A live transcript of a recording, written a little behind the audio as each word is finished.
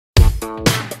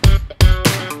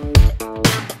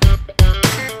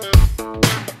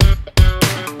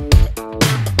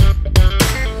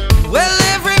Well,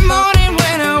 every morning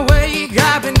when I wake,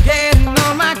 I've been getting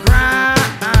on my grind.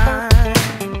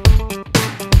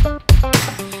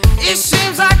 It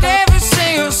seems like every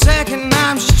single second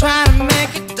I'm just trying to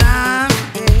make it dime.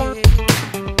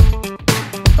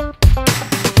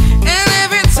 And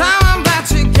every time I'm about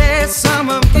to get some,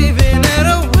 I'm giving it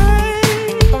away.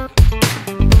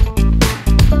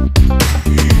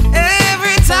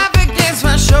 Every tap against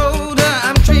my shoulder,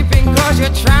 I'm tripping 'cause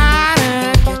you're trying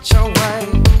to get your way.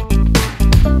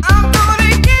 I'm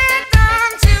gonna get down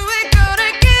to it,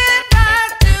 gonna get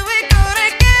right to it, gonna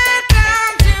get down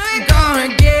to it, gonna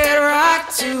get right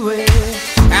to it.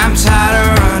 I'm tired of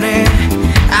running,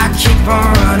 I keep on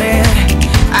running,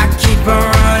 I keep on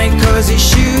running 'cause these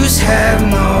shoes have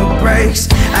no brakes.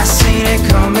 I seen it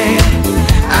coming,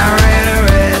 I ran a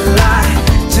red light,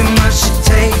 too much to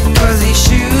take 'cause these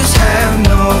shoes have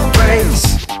no brakes.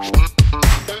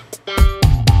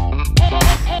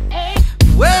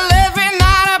 Well, every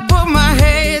night I put my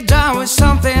head down with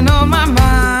something on my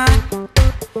mind.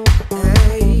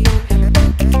 Hey.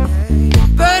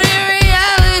 But in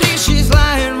reality, she's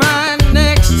lying right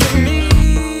next to me.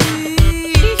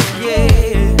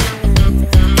 Yeah.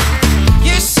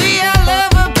 You see, I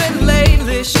love her, but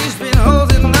lately she's been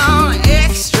holding on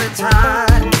extra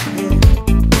tight.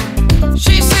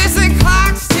 She says the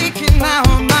clock's ticking, now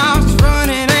her mouth's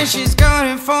running, and she's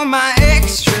gunning for my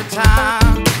extra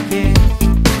time. Yeah.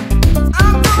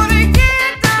 I'm gonna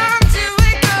get down to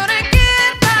it, gonna get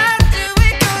right to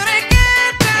it, gonna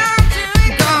get down to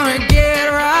it, gonna get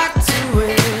right to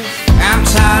it. I'm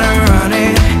tired of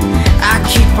running, I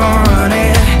keep on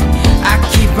running, I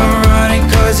keep on running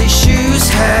 'cause these shoes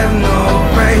have no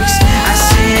brakes. I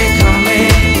see it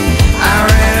coming, I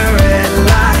ran a red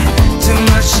light, too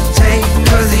much to take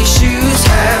 'cause these shoes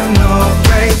have no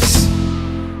brakes.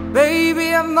 Baby,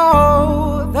 I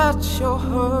know that you're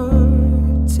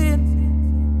hurting.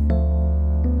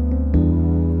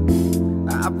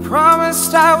 I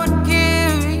promised I would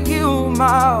give you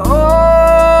my all.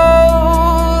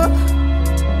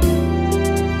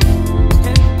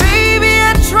 And baby,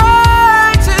 I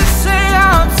tried to say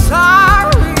I'm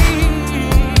sorry,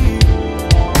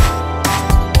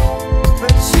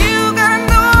 but you got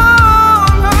no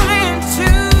running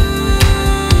too.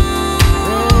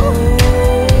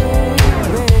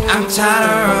 I'm tired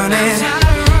of running,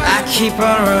 I keep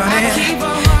on running,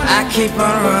 I keep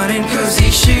on running 'cause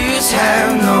these shoes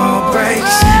have no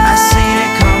brakes. I seen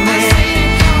it